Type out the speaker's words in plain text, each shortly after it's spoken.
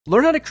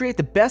Learn how to create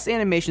the best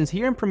animations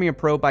here in Premiere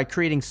Pro by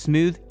creating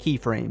smooth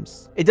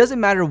keyframes. It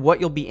doesn't matter what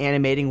you'll be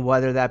animating,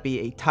 whether that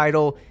be a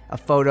title, a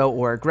photo,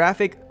 or a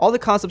graphic, all the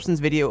concepts in this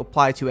video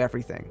apply to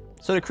everything.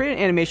 So to create an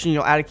animation,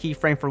 you'll add a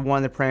keyframe for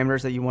one of the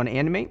parameters that you want to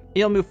animate.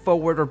 You'll move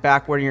forward or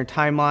backward in your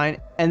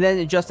timeline, and then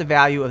adjust the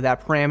value of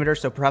that parameter.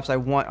 So perhaps I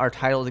want our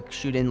title to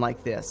shoot in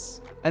like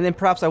this. And then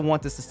perhaps I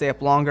want this to stay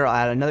up longer, I'll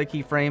add another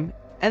keyframe,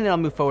 and then I'll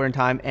move forward in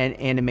time and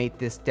animate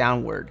this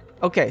downward.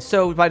 Okay,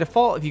 so by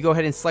default, if you go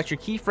ahead and select your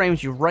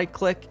keyframes, you right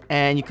click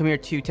and you come here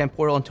to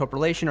temporal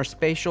interpolation or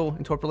spatial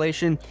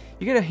interpolation,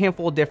 you get a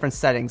handful of different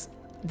settings.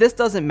 This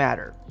doesn't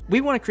matter.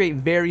 We want to create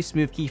very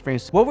smooth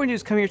keyframes. What we're going to do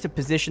is come here to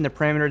position the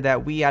parameter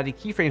that we added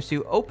keyframes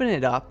to, open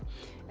it up,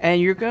 and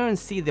you're going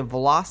to see the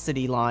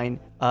velocity line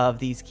of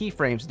these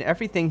keyframes, and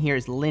everything here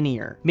is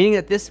linear, meaning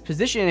that this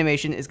position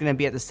animation is going to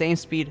be at the same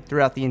speed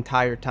throughout the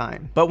entire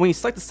time. But when you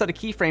select the set of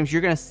keyframes,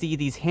 you're going to see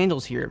these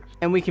handles here,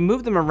 and we can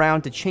move them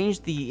around to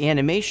change the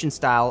animation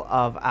style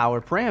of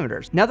our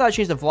parameters. Now that I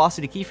changed the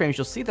velocity keyframes,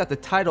 you'll see that the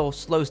title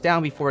slows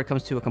down before it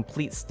comes to a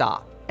complete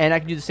stop. And I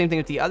can do the same thing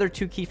with the other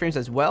two keyframes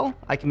as well.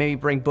 I can maybe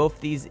bring both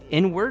these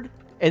inward,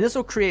 and this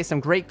will create some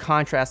great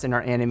contrast in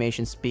our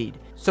animation speed.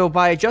 So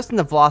by adjusting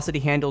the velocity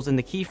handles in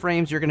the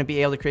keyframes, you're going to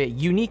be able to create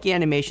unique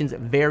animations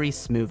very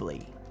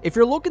smoothly. If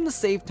you're looking to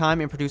save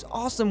time and produce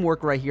awesome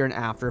work right here in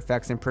After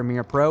Effects and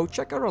Premiere Pro,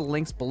 check out our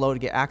links below to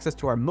get access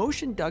to our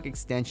Motion Duck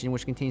extension,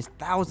 which contains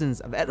thousands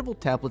of editable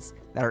templates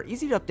that are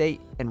easy to update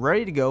and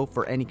ready to go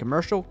for any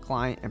commercial,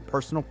 client, and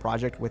personal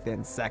project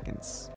within seconds.